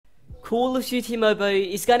Call of Duty Mobile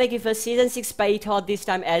is gonna give us Season 6 beta this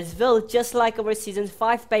time as well, just like our Season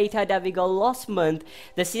 5 beta that we got last month.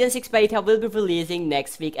 The Season 6 beta will be releasing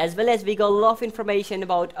next week, as well as we got a lot of information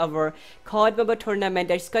about our COD Mobile tournament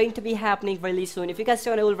that's going to be happening really soon. If you guys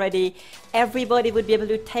don't know already, everybody would be able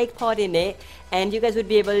to take part in it, and you guys would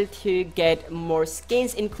be able to get more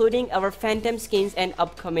skins, including our Phantom skins and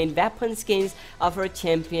upcoming weapon skins of our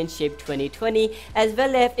Championship 2020, as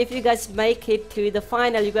well as if you guys make it to the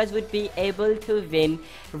final, you guys would be able to win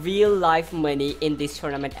real life money in this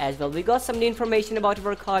tournament as well. We got some new information about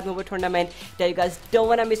our COD Mobile tournament that you guys don't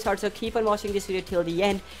want to miss out, so keep on watching this video till the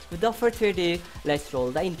end. Without further ado, let's roll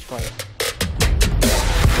the intro.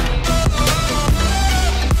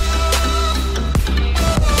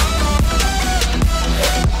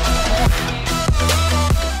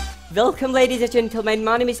 Welcome ladies and gentlemen,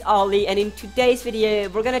 my name is Ali, and in today's video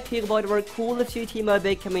we're gonna talk about our Call of Duty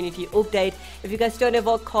Mobile community update. If you guys don't know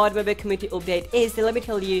what COD Mobile community update is, then let me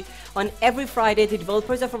tell you, on every Friday the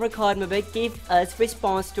developers of our COD Mobile give us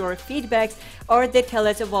response to our feedbacks, or they tell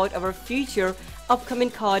us about our future upcoming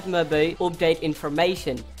COD Mobile update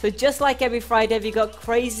information. So just like every Friday, we got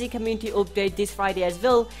crazy community update this Friday as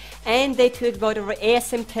well, and they talk about our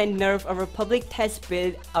ASM10 nerf, our public test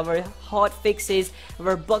build, our hot fixes,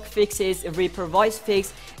 our bug fixes, Reaper voice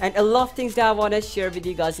fix, and a lot of things that I want to share with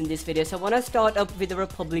you guys in this video. So I want to start up with our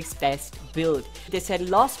public test build. They said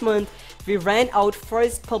last month we ran out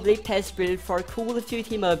first public test build for Call of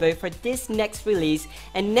Duty Mobile for this next release,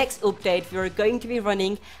 and next update we are going to be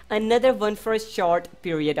running another one for a short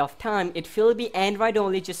period of time. It will be Android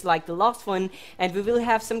only, just like the last one, and we will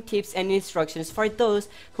have some tips and instructions for those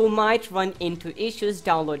who might run into issues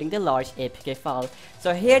downloading the large APK file.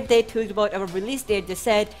 So here they talked about our release date. They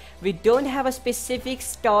said we don't have a specific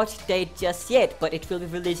start date just yet, but it will be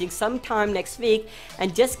releasing sometime next week,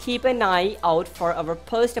 and just keep an eye out for our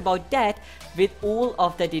post about that with all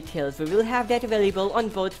of the details. We will have that available on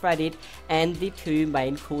both Reddit and the two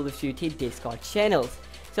main Call of Duty Discord channels.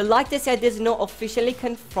 So like they said, there's no officially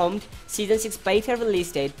confirmed Season 6 beta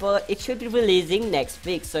release date, but it should be releasing next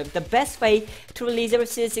week. So the best way to release our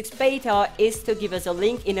Season 6 beta is to give us a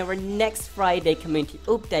link in our next Friday community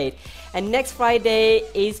update. And next Friday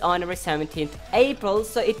is on our 17th April,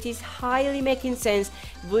 so it is highly making sense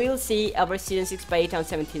we'll see our Season 6 beta on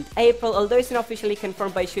 17th April, although it's not officially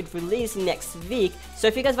confirmed, but it should release next week. So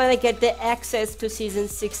if you guys want to get the access to Season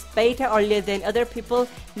 6 beta earlier than other people,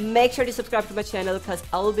 make sure to subscribe to my channel, because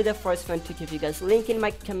I'll be the first one to give you guys a link in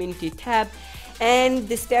my community tab. And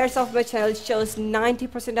the stats of my channel shows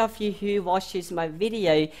 90% of you who watches my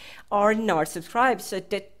video are not subscribed, so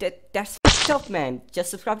that's up, man. Just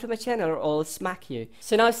subscribe to my channel or I'll smack you.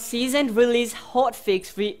 So now season release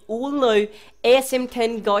hotfix, we all know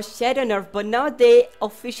ASM10 got shadow nerf, but now they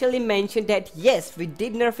officially mentioned that yes, we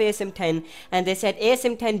did nerf ASM10, and they said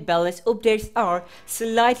ASM10 balance updates are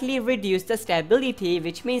slightly reduced the stability,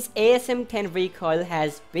 which means ASM10 recoil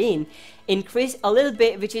has been increased a little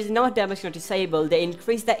bit, which is not damage noticeable. They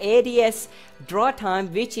increased the ADS draw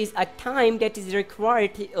time, which is a time that is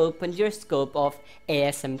required to open your scope of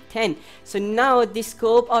ASM10. So now the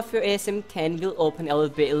scope of your ASM10 will open a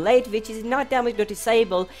little bit late, which is not damage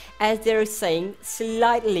noticeable, as they're saying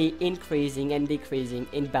slightly increasing and decreasing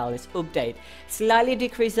in balance update. Slightly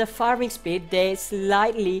decrease the firing speed, they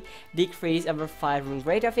slightly decrease our firing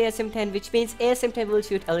rate of ASM10, which means ASM10 will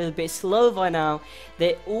shoot a little bit slower now.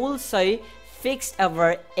 They also fixed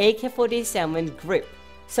our AK-47 grip.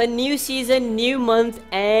 So new season, new month,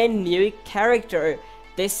 and new character.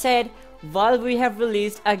 They said while we have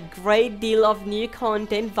released a great deal of new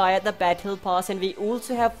content via the battle pass, and we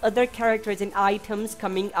also have other characters and items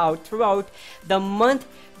coming out throughout the month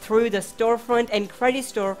through the storefront and credit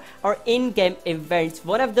store or in-game events.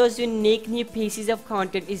 One of those unique new pieces of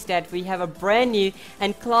content is that we have a brand new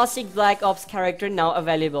and classic Black Ops character now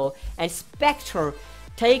available, and Spectre.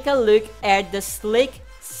 Take a look at the slick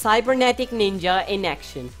cybernetic ninja in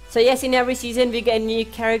action. So yes, in every season we get new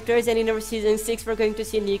characters, and in our Season 6 we're going to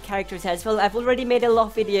see new characters as well. I've already made a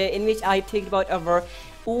lot video in which I talked about our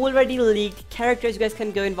already leaked characters. You guys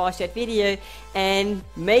can go and watch that video, and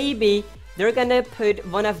maybe they're gonna put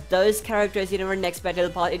one of those characters in our next battle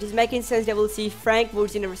pass. It is making sense that we'll see Frank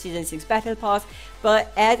Woods in our Season 6 battle pass,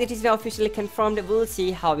 but as it is not officially confirmed, we'll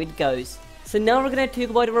see how it goes. So now we're gonna talk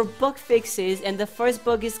about our bug fixes, and the first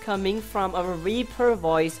bug is coming from our Reaper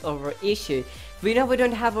voice over issue. We know we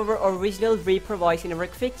don't have our original Reaper voice in our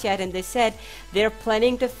quick chat, and they said they're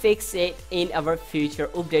planning to fix it in our future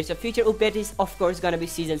update. So future update is of course gonna be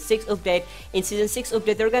Season 6 update. In Season 6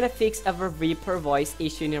 update, they're gonna fix our Reaper voice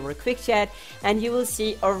issue in our quick chat, and you will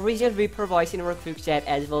see original Reaper voice in our quick chat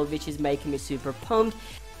as well, which is making me super pumped.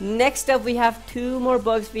 Next up, we have 2 more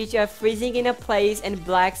bugs which are freezing in a place and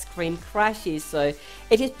black screen crashes. So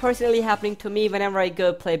it is personally happening to me whenever I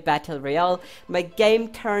go play Battle Royale. My game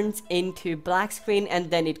turns into black screen and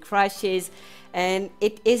then it crashes, and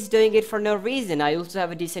it is doing it for no reason. I also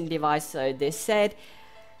have a decent device, so they said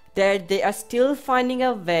that they are still finding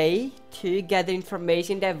a way to gather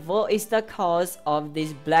information that what is the cause of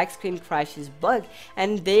this black screen crashes bug,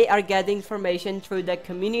 and they are gathering information through the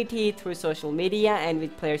community, through social media, and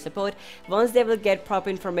with player support. Once they will get proper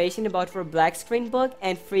information about our black screen bug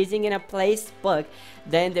and freezing in a place bug,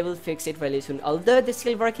 then they will fix it really soon. Although they're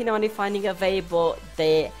still working on it, finding a way, but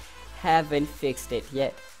they haven't fixed it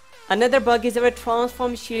yet. Another bug is our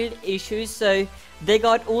transform shield issue. So they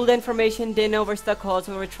got all the information, they know what's the cause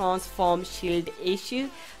of our transform shield issue,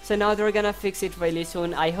 so now they're gonna fix it really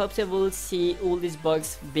soon. I hope that we'll see all these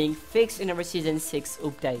bugs being fixed in our season 6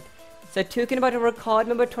 update. So talking about our COD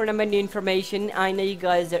member tournament new information, I know you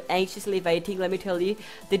guys are anxiously waiting. Let me tell you,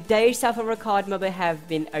 the dates of our COD member have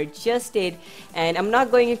been adjusted, and I'm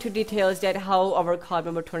not going into details that how our COD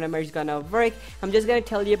member tournament is gonna work. I'm just gonna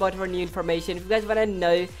tell you about our new information. If you guys wanna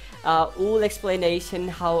know all explanation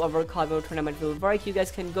how our COD member tournament will work, you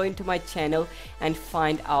guys can go into my channel and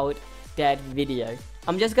find out that video.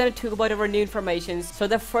 I'm just gonna talk about our new information. So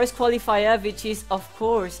the first qualifier, which is of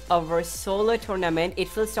course our solo tournament,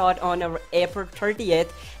 it will start on our April 30th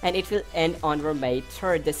and it will end on our May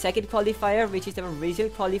 3rd. The second qualifier, which is our regional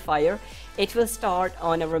qualifier, it will start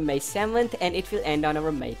on our May 7th and it will end on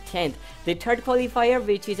our May 10th. The third qualifier,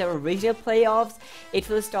 which is our regional playoffs, it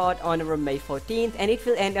will start on our May 14th and it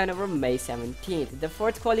will end on our May 17th. The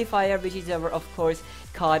fourth qualifier, which is our of course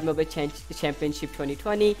COD Mobile Championship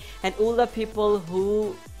 2020, and all the people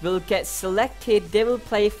who will get selected, they will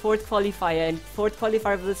play fourth qualifier, and fourth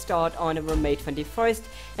qualifier will start on our May 21st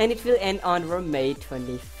and it will end on our May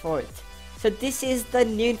 24th. So this is the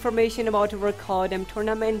new information about our CODM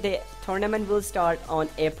tournament. The tournament will start on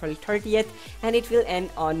April 30th and it will end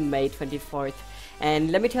on May 24th.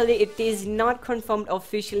 And let me tell you, it is not confirmed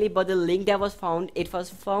officially, but the link that was found, it was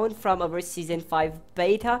found from our season 5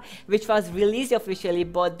 beta, which was released officially,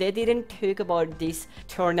 but they didn't talk about this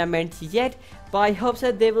tournament yet. But I hope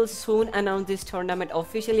that they will soon announce this tournament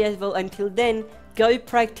officially as well. Until then, go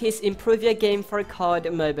practice, improve your game for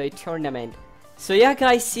COD Mobile tournament. So yeah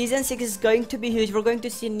guys, season 6 is going to be huge. We're going to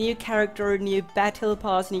see new character, new battle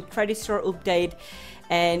pass, new credit store update,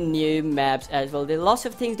 and new maps as well. There are lots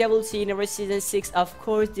of things that we'll see in our season 6. Of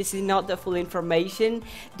course, this is not the full information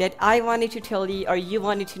that I wanted to tell you or you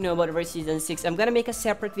wanted to know about our season 6. I'm gonna make a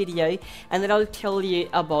separate video and then I'll tell you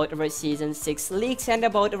about our season 6 leaks and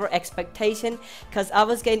about our expectation, because I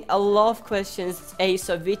was getting a lot of questions.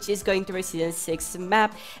 So which is going to be season 6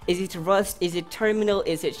 map? Is it Rust? Is it Terminal?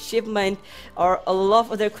 Is it Shipment? Or a lot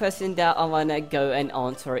of other questions that I wanna go and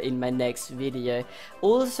answer in my next video.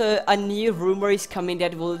 Also, a new rumor is coming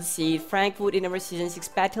that we'll see Frankfurt in our season 6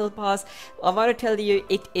 battle pass. I want to tell you,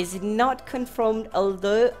 it is not confirmed,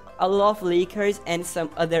 although a lot of leakers and some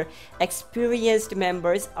other experienced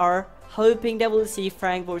members are hoping that we'll see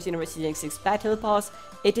Frankfurt in our season 6 battle pass.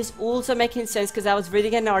 It is also making sense because I was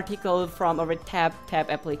reading an article from our tab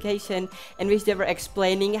application in which they were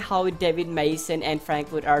explaining how David Mason and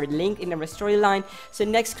Frankfurt are linked in our storyline. So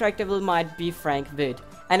next character might be Frankfurt.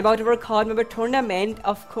 And about our COD member tournament,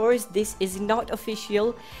 of course, this is not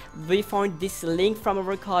official. We found this link from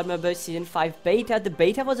our COD member season 5 beta. The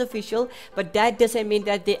beta was official, but that doesn't mean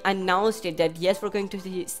that they announced it, that yes, we're going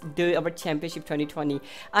to do our championship 2020.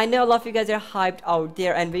 I know a lot of you guys are hyped out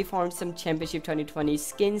there, and we found some championship 2020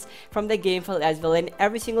 skins from the game file as well. And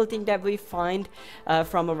every single thing that we find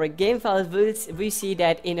from our game file, we see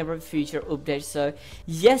that in our future updates. So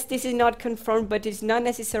yes, this is not confirmed, but it's not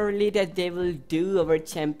necessarily that they will do our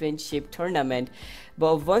championship tournament.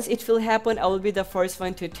 But once it will happen, I will be the first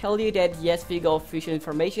one to tell you that yes, we got official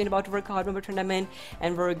information about our COD member tournament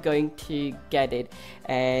and we're going to get it.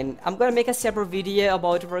 And I'm gonna make a separate video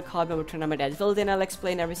about our COD member tournament as well, then I'll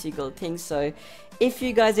explain every single thing. So if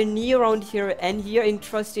you guys are new around here and you're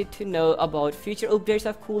interested to know about future updates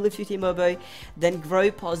of Call of Duty Mobile, then Grow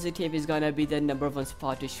Positive is gonna be the #1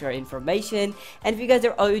 spot to share information. And if you guys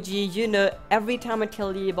are OG, you know every time I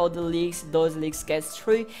tell you about the leaks, those leaks get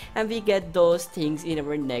through and we get those things in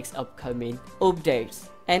our next upcoming updates.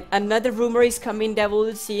 And another rumor is coming that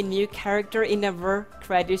we'll see a new character in our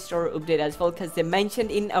credit store update as well, because they mentioned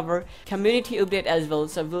in our community update as well.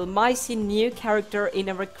 So we might see new character in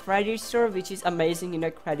our credit store, which is amazing. You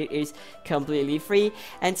know, credit is completely free,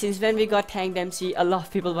 and since when we got tanked MC, a lot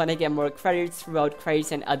of people want to get more credits throughout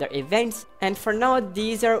credits and other events. And for now,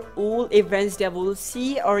 these are all events that we'll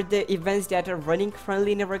see, or the events that are running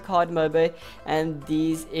currently in our COD mobile, and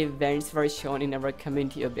these events were shown in our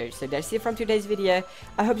community update. So that's it from today's video.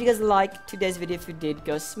 I hope you guys liked today's video. If you did,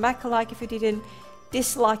 go smack a like. If you didn't,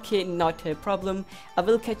 dislike it, not a problem. I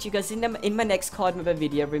will catch you guys in my next COD mobile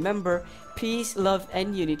video. Remember, peace, love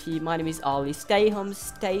and unity. My name is Ali. Stay home,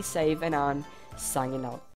 stay safe, and I'm signing out.